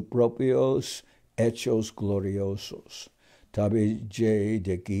sus propios hechos gloriosos. Tabi jay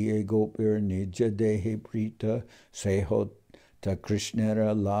de kiye gopir nija dehe prita seho ta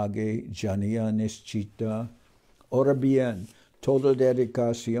Krishnera lage janiya nischita. Ahora bien, toda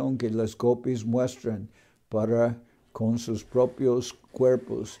dedicación que las gopis muestran para con sus propios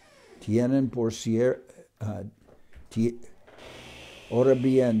cuerpos tienen por cierto. Ahora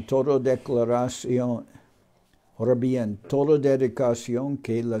bien, toda dedicación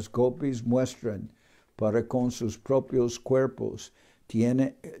que las gopis muestran para con sus propios cuerpos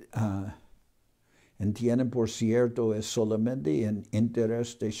entienden por cierto es solamente en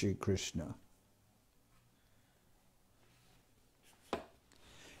interés de Sri Krishna.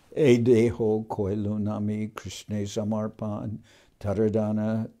 E deho koilunami Krishna samarpan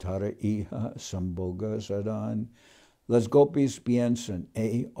taradana tara iha samboga sadan. Las gopis piensan,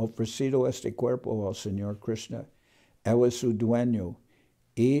 he ofrecido este cuerpo al Señor Krishna. Él es su dueño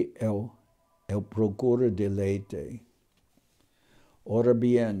y él procura deleite. Ahora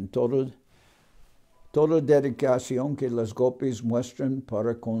bien, toda dedicación que las gopis muestran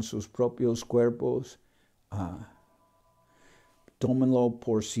para con sus propios cuerpos, tómenlo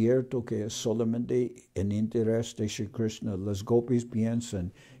por cierto que es solamente en interés de Sri Krishna. Las gopis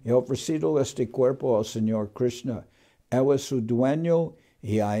piensan, he ofrecido este cuerpo al Señor Krishna. Él es su dueño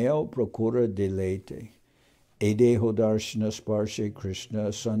y a él procura deleite. E deho darshana sparshe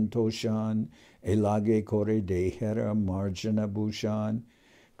Krishna santoshan, elage kore dehera marjana bhushan.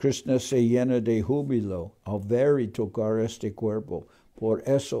 Krishna se llena de júbilo al ver y tocar este cuerpo. Por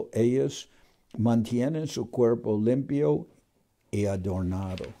eso ellos mantienen su cuerpo limpio y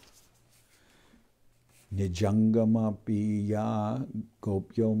adornado. Nijangamapi ya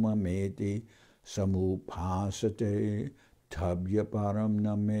gopyo mameti samupasate tabya param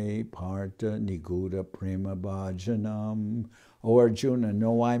name parta niguda prema bhajanam. Oh Arjuna,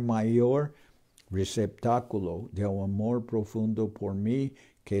 no hay mayor receptáculo del amor profundo por mí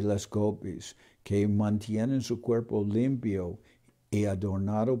que las gopis, que mantienen su cuerpo limpio y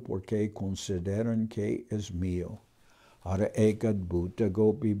adornado porque consideran que es mío. Ara ekad bhuta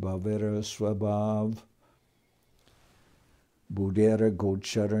gopi bhavera swabhav Budera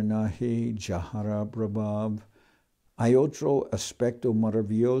Gocharanahi Jahara Prabhav. Hay otro aspecto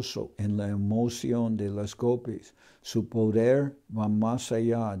maravilloso en la emoción de las gopis. Su poder va más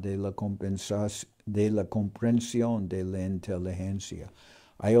allá de la comprensión de la inteligencia.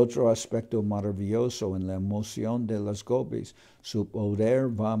 Hay otro aspecto maravilloso en la emoción de las gopis. Su poder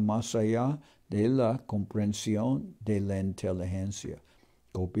va más allá de la comprensión de la inteligencia.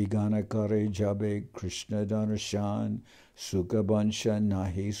 Gopi Gana Kare Jabe Krishna Darshan Sukha Bansha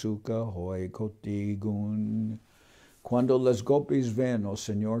Nahi Sukha Hoy Koti Gun. Cuando las gopis ven al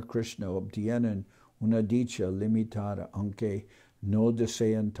Señor Krishna obtienen una dicha limitada, aunque no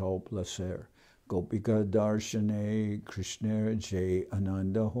desean tal placer. Gopika Darshane Krishna Jai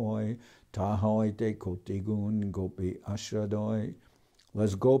Ananda Hoy Tahoy Te Koti Gun Gopi Ashradoy.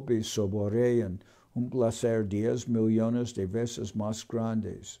 Las gopis saborean un placer 10 millones de veces más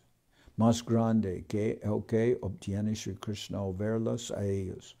grande que el que obtiene Sri Krishna al verlas a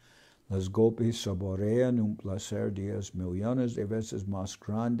ellos. Las gopis saborean un placer 10 millones de veces más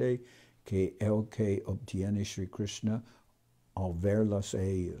grande que el que obtiene Sri Krishna al verlas a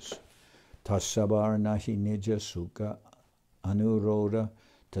ellos. Tasabar nahi nija sukha anuroda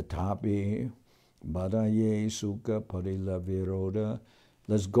tatapi badaye sukha parila viroda.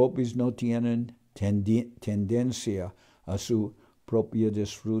 Las gopis no tienen tendencia a su propio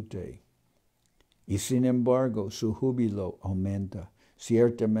disfrute. Y sin embargo, su júbilo aumenta.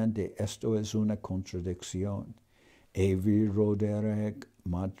 Ciertamente esto es una contradicción. Evi roderek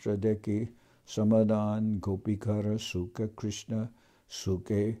matradeki samadan gopikara sukha Krishna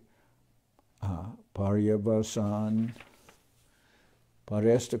sukhe paryavasan.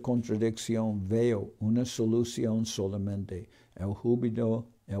 Para esta contradicción veo una solución solamente. El júbilo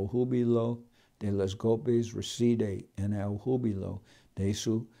de las gopis reside en el júbilo de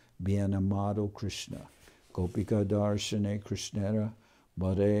su bien-amado Krishna. Gopika darshane Krishnera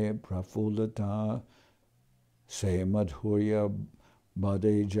bade prafulata se madhurya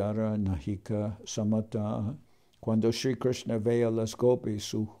bade jara nahika samata. Cuando Sri Krishna ve a las gopis,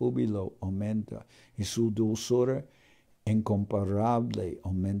 su júbilo aumenta y su dulzura incomparable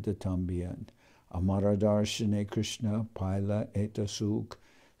aumenta también. Amaradarshane Krishna paila eta suk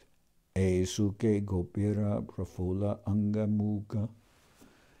e suke gopira prafula angamuka.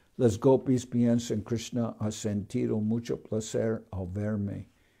 Las gopis piensan, Krishna ha sentido mucho placer al verme.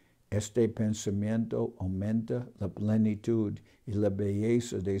 Este pensamiento aumenta la plenitud y la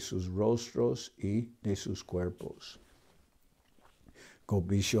belleza de sus rostros y de sus cuerpos.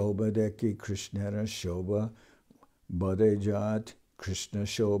 Gopi Shobha Deki Krishnera Shobha Badejat Krishna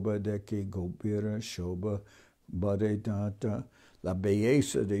Shobha Deki Gopira Shobha Badejata. La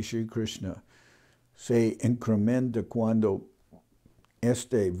belleza de Sri Krishna se incrementa cuando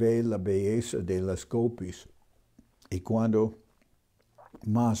ve la belleza de las gopis, y cuando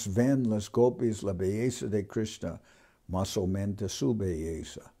más ven las gopis la belleza de Krishna, más aumenta su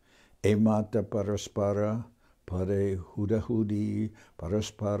belleza. Emata paraspara pare hudahudi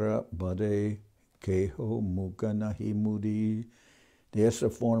paraspara bade keho mukanahimudi. De esa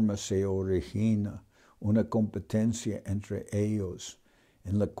forma se origina una competencia entre ellos,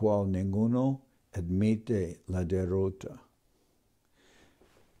 en la cual ninguno admite la derrota.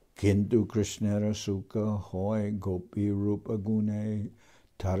 Kintu Krishnera Sukha Hoy Gopi Rupa Gune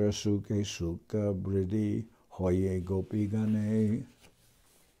Tarasuke Sukha Bridi Hoye Gopi Gane.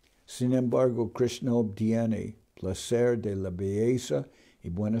 Sin embargo, Krishna obtiene placer de la belleza y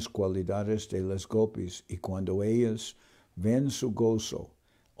buenas cualidades de las gopis, y cuando ellas ven su gozo,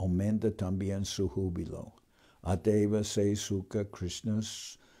 aumenta también su júbilo. Ateva se Sukha Krishna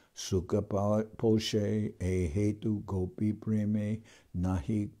Sukha Poshe E Hetu Gopi Preme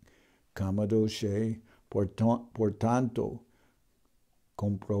Nahi Kamadoshe. Por tanto,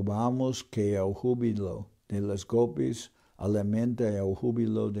 comprobamos que el júbilo de las gopis alimenta el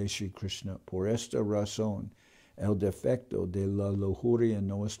júbilo de Sri Krishna. Por esta razón, el defecto de la lujuria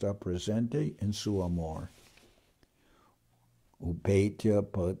no está presente en su amor. Upetya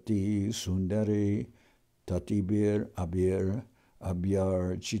Pati Sundari Tatibir Abhyar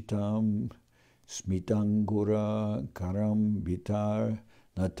Chitam Smitangura Karam Vitar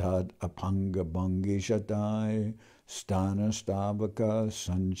Natad Apanga Bangi Shatai Stana Stavaka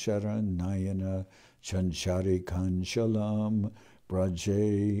Sanchara Nayana Chanchari Kanshalam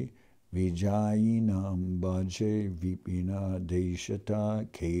Braje Vijayinam Baje Vipina Deshata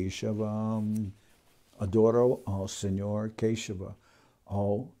Keshavam. Adoro al Señor Keshava.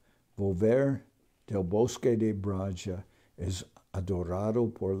 Al volver del bosque de Braja es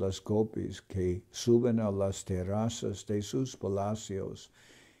adorado por las gopis que suben a las terrazas de sus palacios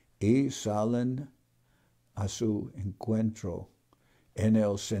y salen a su encuentro en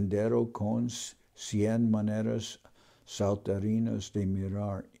el sendero con 100 maneras saltarinas de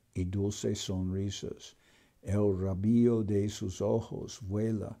mirar y dulces sonrisas. El rabillo de sus ojos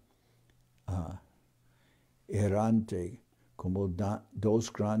vuela errante como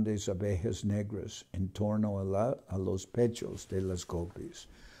dos grandes abejas negras en torno a los pechos de las gopis.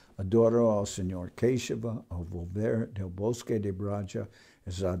 Adoro al Señor Keshava. Al volver del bosque de Braja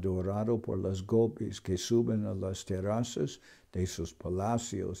es adorado por las gopis que suben a las terrazas de sus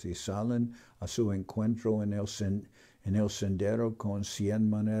palacios y salen a su encuentro en el sendero con 100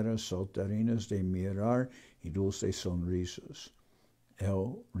 maneras saltarinas de mirar y dulces sonrisas.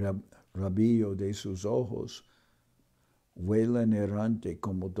 El rabillo de sus ojos vuelan errante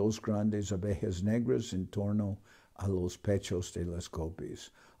como dos grandes abejas negras en torno a los pechos de las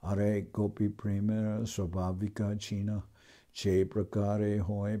gopis. Are gopi primera svabhavika china, che prakare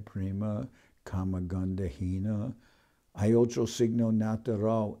hoy prima kamagandahina. Hay otro signo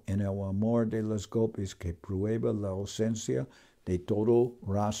natural en el amor de las gopis que prueba la ausencia de todo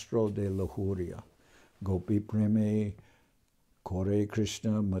rastro de lujuria. Gopi prime kore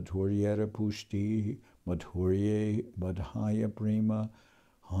Krishna madhuryera pushti madhurye madhaya prima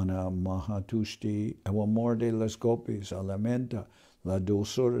hana mahatushti. El amor de las gopis alimenta la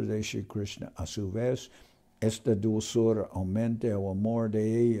dulzura de Sri Krishna. A su vez, esta dulzura aumenta el amor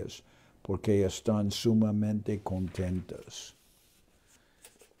de ellas porque están sumamente contentas.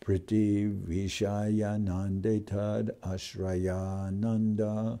 Priti Vishaya Nande Tad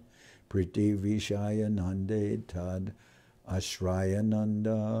Ashrayananda. Priti Vishaya Nande Tad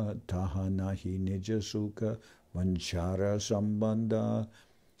Ashrayananda Tahanahi Nija Sukha Vanchara Sambandha.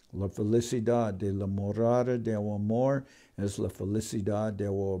 La felicidad de la morada del amor es la felicidad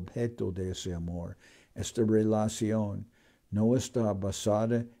del objeto de ese amor. Esta relación no está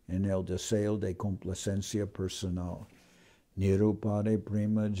basada en el deseo de complacencia personal. nirupade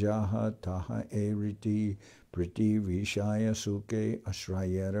prima jaha taha eriti priti vishaya suke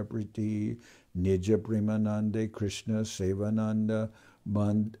ashrayera priti nija primanande Krishna sevananda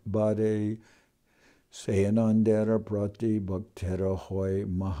bade seyanandera prati bhaktera hoy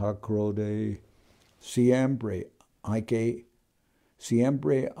mahakrode siempre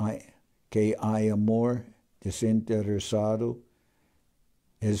hay amor desinteresado,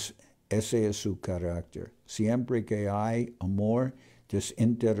 ese es su carácter. Siempre que hay amor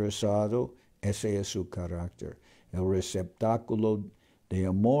desinteresado, ese es su carácter. El receptáculo de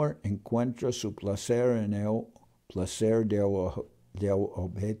amor encuentra su placer en el placer del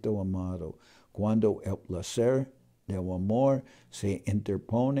objeto amado. Cuando el placer del amor se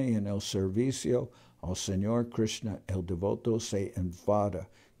interpone en el servicio al Señor Krishna, el devoto se enfada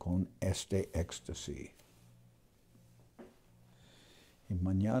con este éxtasis. Y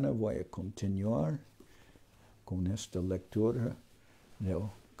mañana voy a continuar con esta lectura del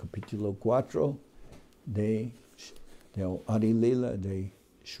capítulo 4 del Adi-lila de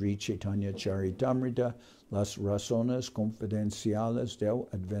Sri Chaitanya Charitamrita, las razones confidenciales del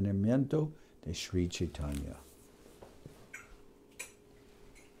advenimiento de Sri Chaitanya.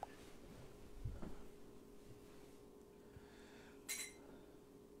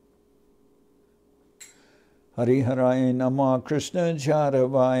 Hari Haraya Nama Krishna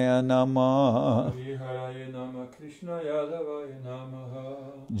Jadavaya Nama Hari Haraya Nama Krishna Yadavaya Namaha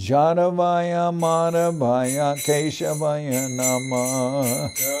Jadavaya Madhavaya Keshavaya Nama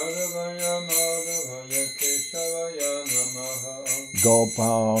Yadavaya Madhavaya Keshavaya Namaha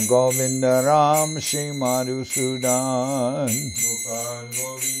Gopal Govinda Ram Shri Madhusudan Gopal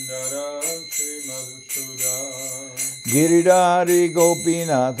Govinda Ram Shri Madhusudan Giridhari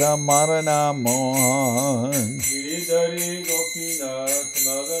Gopinatha Marana Mohan Giridhari Gopinath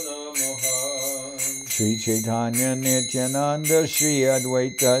Madana Mohan Sri Chaitanya Nityananda Sri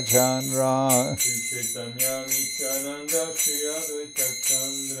Advaita Chandra Sri Chaitanya Nityananda Sri Advaita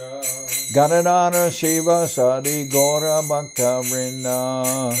Chandra Gadadhara Shiva Sadi Gaura Bhakta Vrinda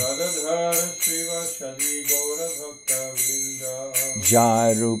Gadadhara Shiva Sadi Gaura Bhakta Vrinda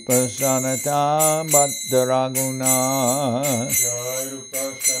Jai Rupa Sanatan Bhakta Raguna Jai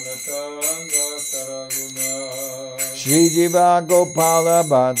Rupa Sanatan Bhakta Raguna Shri Jiva Gopala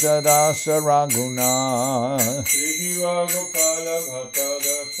Bhatta Dasa Raguna Shri Jiva Gopala Bhatta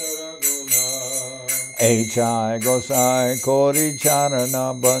Dasa Raguna Echai Gosai Kori Charana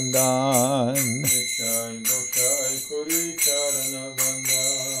Bandhan Nichai Gosai Kori Charana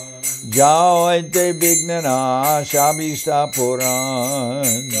Bandhan Jao Ete Vignana Shabista Puran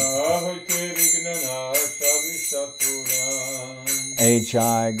Jahoite Vignana Shavisa Puran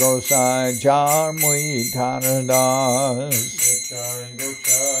Echai Gosai Jar Mui Taradas Nichai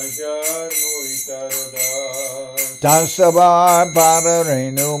Gosai Jar Muitaradas Tasavar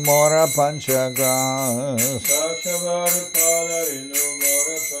Padarenu Mora Panchagras Dashavar Palarinu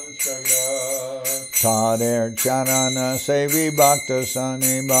Mora Panchagras Tader Charana Sevi Bhakta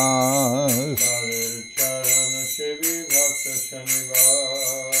Sanibas Tadir Charana Shivi Bhakta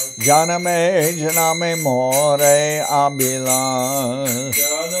Shanivas Janame Janame More Abilas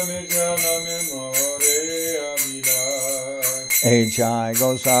Janame More Abilas Echai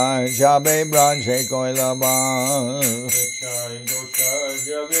Gosai Jabe Braje Koilabas Nichai Gosai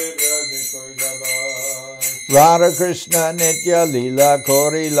Jabe Brage Koilabas Radha Krishna Nitya Lila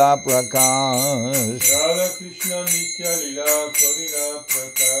Korila Prakash Radha Krishna Nitya Lila Korila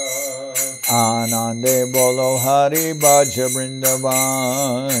Prakash Anande Bolo Hari Bhaja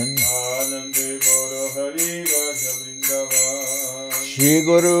Vrindavan Anande Boro Hari Vaja Vrindavan Shri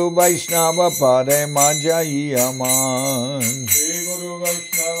Guru Vaishnava Pade Majai Aman Shri Guru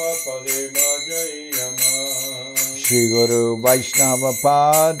Vaishnava Pade Majai Aman Shri Guru Vaishnava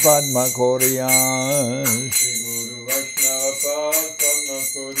Pad Padma Koryan Shri Guru Vaishnava Pad Padma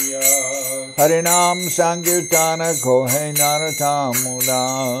Koryan Harinam Sankirtana Kohe Naratamuda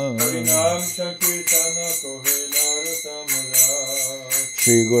Harinam Sankirtana Kohe Naratamada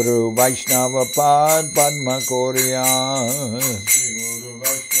Shri Guru Vaishnava Pad Padma Koryan Shri Guru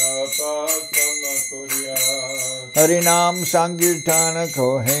Vaishnava Pad Padma Koryan Harinam Sankirtana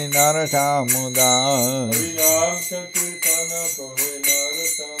Kohe Naratamuda Harinam Sankirtana Kohe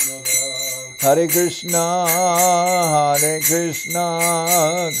Naratamada Hare Krishna Krishna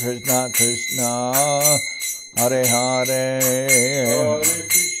Krishna Hare Hare Hare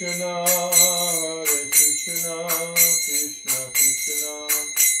Krishna Krishna Krishna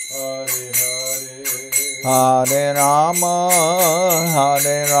Hare Hare Hare Rama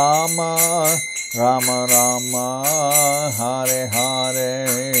Rama Rama Hare Hare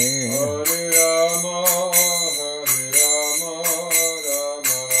Hare Rama Hare Rama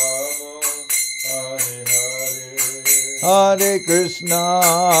Hare Krishna,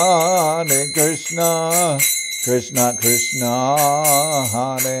 Krishna Krishna,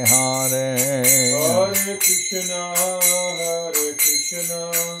 Hare Hare. Hare Krishna,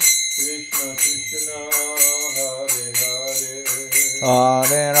 Krishna Krishna, Hare Hare.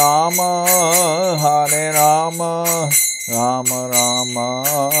 Hare Rama, Rama Rama,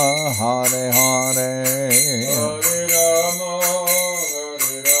 Hare Hare. Hare Rama,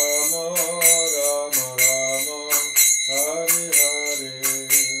 Rama Rama, Hare Hare.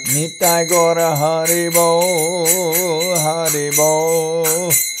 Nitai Gora Haribo, Haribo,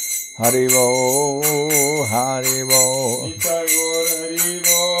 Haribo, Haribo. Nitai Gaur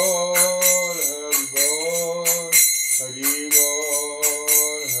Haribo,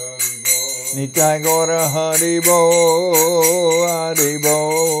 Haribo, Haribo. Nitai Gora Haribo, Haribo,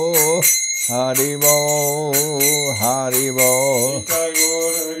 Haribo, Haribo. Nitai Gaur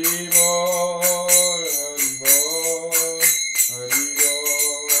Haribo,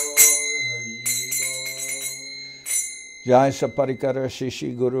 Haribo, Haribo. Jai Saparikara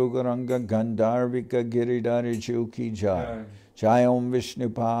Shishi Guru Garanga Gandharvika Giridhari Ju Ki Jai. Jai Om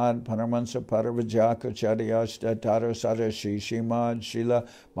Vishnupad Paramahansa Parvajaka Charyashta Tara Sada Shishimad Srila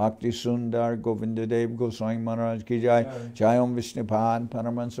Bhakti Sundar Govindadev Goswami Maharaj Ki Jai. Jai Om Vishnupad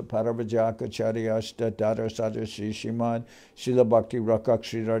Paramahansa Parvajaka Charyashta Tara Sada Shishimad Srila Bhakti Rakak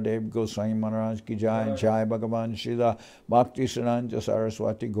Sridhar Goswami Maharaj Ki Jai. Jai Bhagavan Srila Bhakti Saranja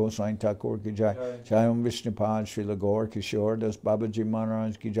Saraswati Goswami Thakur Ki Jai. Jai Om Vishnupad Srila Gaur Kishore Das Babaji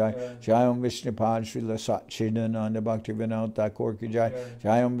Maharaj Ki Jai. Jai Om Vishnupad Srila Satchidananda Bhakti Vinod Thakur Ki Jai.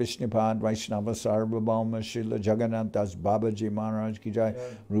 Jai Om Vishnupad Vaishnava Sarvabhauma Srila Jagannath Das Babaji Maharaj Ki Jai.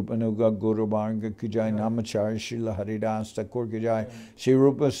 Rupanuga Guru Bharga Ki Jai. Namacharya Srila Haridas Thakur Ki Jai. Shri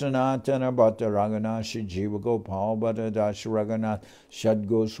Rupa Sanatana Bhatta Raghunath Shri Jiva Gopal Bhatta Das Raghunath Shad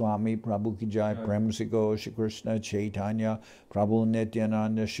Goswami Prabhu Ki Jai. Prem Sigo Shri Krishna Chaitanya Prabhu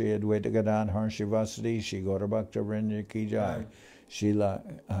Nityananda Shri Advaita Gadadhar Shivasadi Shri Gaurabhakta Vrinda Ki Jai. Srila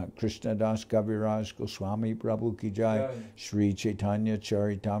Krishnadas Kaviraj Goswami Prabhu Ki Jai. Sri Chaitanya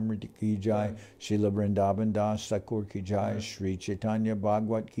Charitamrita Ki Jai. Srila Vrindavan Das Thakur Ki Jai. Sri Chaitanya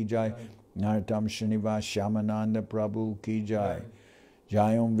Bhagwat Ki Jai. Narottam Srinivas Shyamananda Prabhu Ki Jai.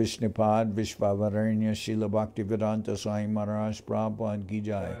 Jai Om Vishnupad Vishvavaranya Srila Bhaktivedanta Swami Maharaj Prabhupada Ki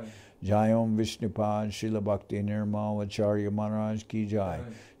Jai. Jai Om Vishnupad Srila Bhakti Nirmal Acharya Maharaj Ki Jai.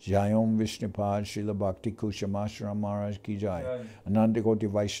 Jai Om Vishnupad Srila Bhakti Kushamashram Maharaj Ki Jai. Ananda Koti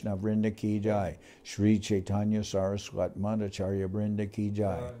Vaishnava Vrinda Ki Jai. Sri Chaitanya Saraswat Madhacharya Vrinda Ki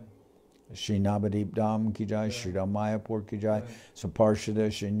Jai. Shri Navadip Dham Ki Jai. Shri Ramayapur Ki Jai.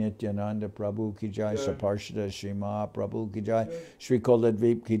 Saparshada Shri Nityananda Prabhu Ki Jai. Saparshada Shri Mahaprabhu Ki Jai. Shri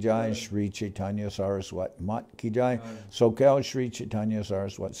Koladvip Ki Jai. Shri Chaitanya Saraswat Mat Ki Jai. Sokel Shri Chaitanya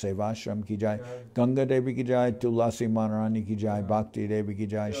Saraswat Sevashram Ki Jai. Ganga Devi Ki Jai. Tulasi Maharani Ki Jai. Bhakti Devi Ki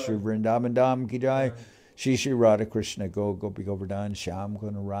Jai. Shri Vrindavan Dham Ki Jai. Shri Shri Radha Krishna Gopi Govardhan Shyam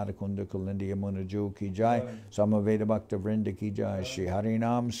Kuna Radha Kunda Kalindi Yamuna Jo Ki Jai. Samaveda Bhakta Vrinda Ki Jai. Shri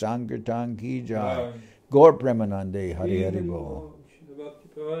Harinam Sankirtan Ki Jai. Gaur Premanande Hari Hari Bol.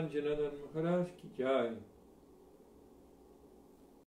 Janardan Maharaj Ki Jai.